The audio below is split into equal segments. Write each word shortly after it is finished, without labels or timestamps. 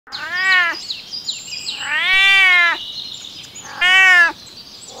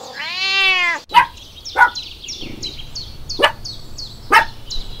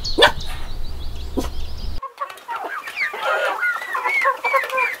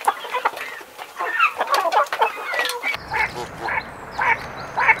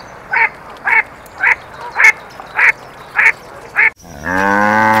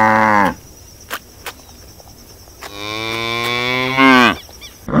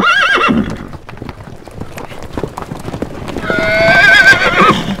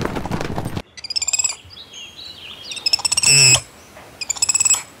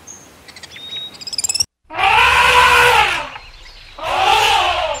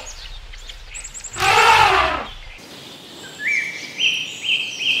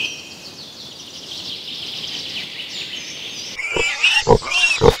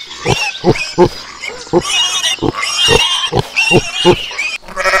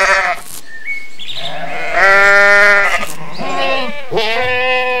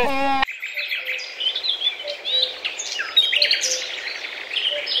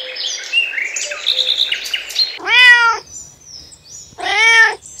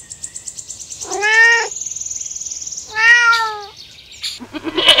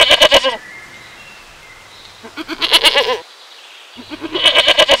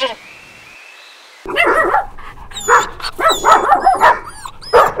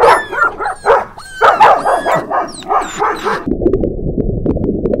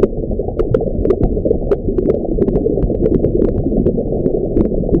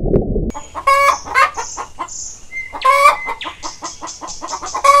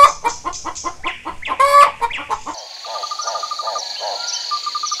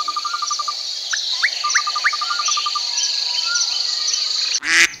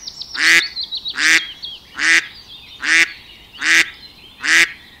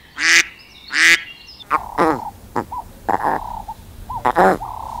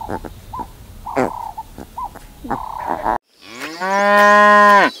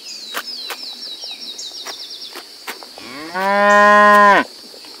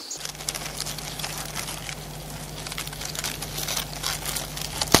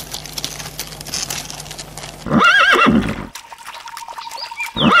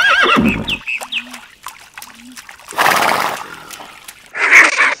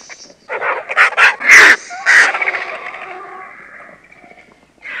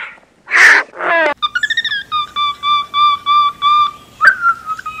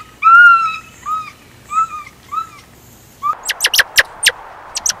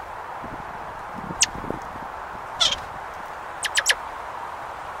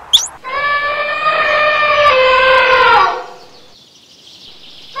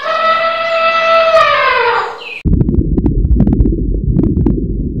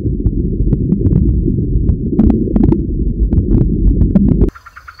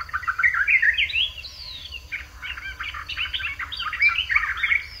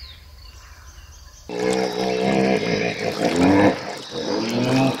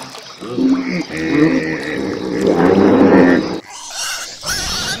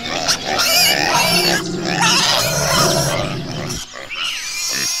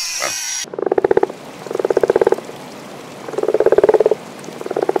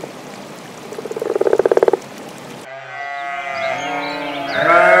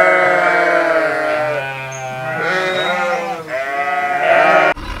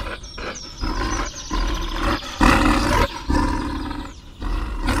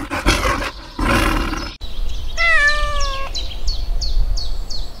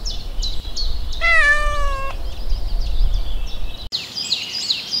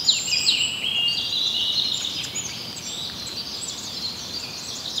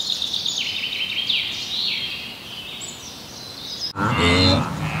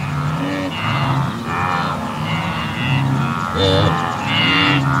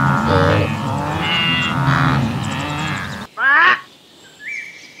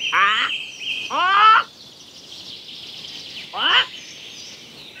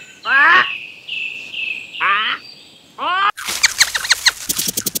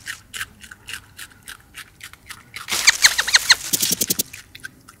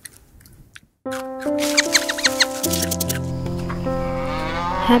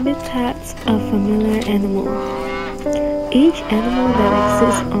Habitats of familiar animals. Each animal that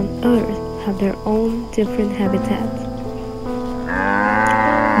exists on Earth have their own different habitats.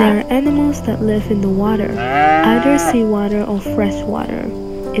 There are animals that live in the water, either seawater or freshwater,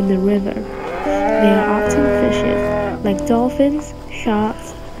 in the river. They are often fishes, like dolphins,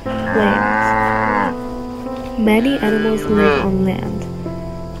 sharks, whales. Many animals live on land,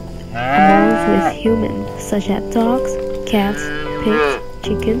 amongst with humans, such as dogs, cats, pigs,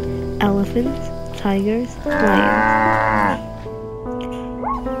 chicken, elephants, tigers, lions.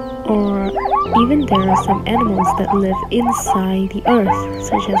 Or even there are some animals that live inside the earth,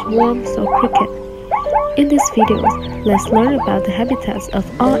 such as worms or cricket. In this video, let's learn about the habitats of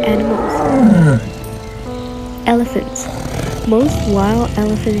all animals. Elephants. Most wild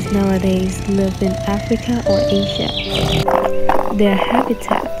elephants nowadays live in Africa or Asia. Their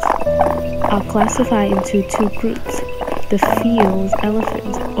habitats are classified into two groups: the field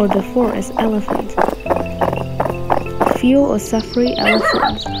elephant or the forest elephant. Field or safari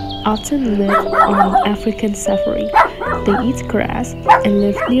elephants often live on African safari. They eat grass and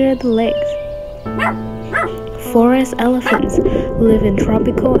live near the lakes. Forest elephants live in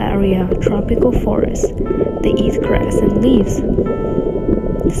tropical area, tropical forests. They eat grass and leaves.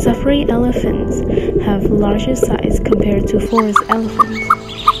 Safari elephants have larger size compared to forest elephants.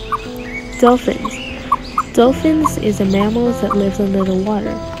 Dolphins. Dolphins is a mammal that lives under the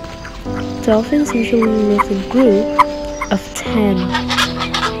water. Dolphins usually live in groups of 10.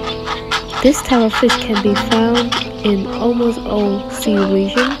 This type of fish can be found in almost all sea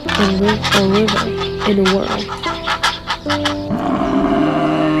region and river in the world.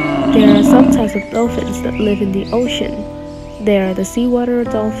 There are some types of dolphins that live in the ocean. There are the seawater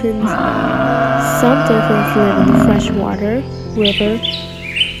dolphins. Some dolphins live in the freshwater, river,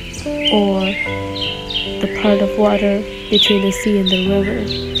 or the part of water between the sea and the river.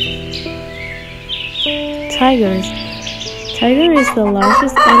 Tigers. Tiger is the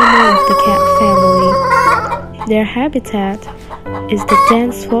largest animal of the cat family. Their habitat is the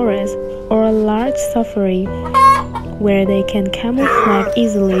dense forest or a large safari, where they can camouflage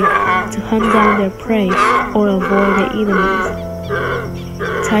easily to hunt down their prey or avoid their enemies.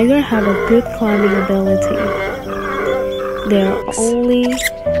 Tigers have a good climbing ability. They are only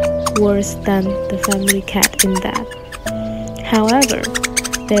worse than the family cat in that. However,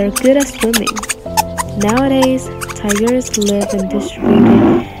 they are good at swimming. Nowadays, tigers live and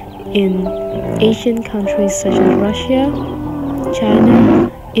distributed in Asian countries such as Russia,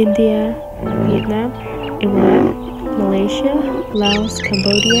 China, India, Vietnam, Iran, Malaysia, Laos,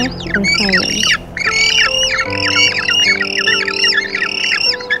 Cambodia, or Thailand.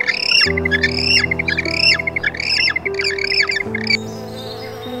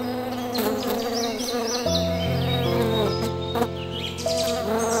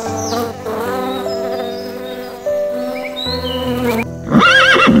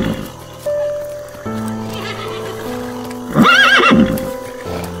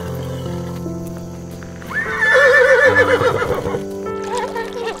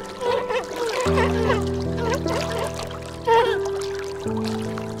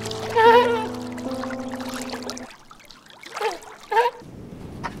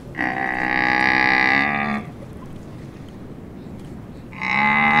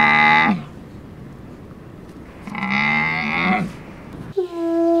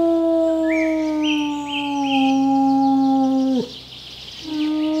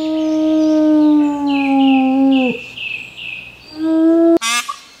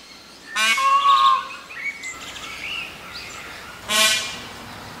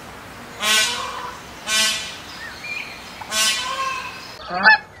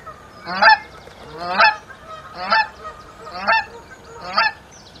 What?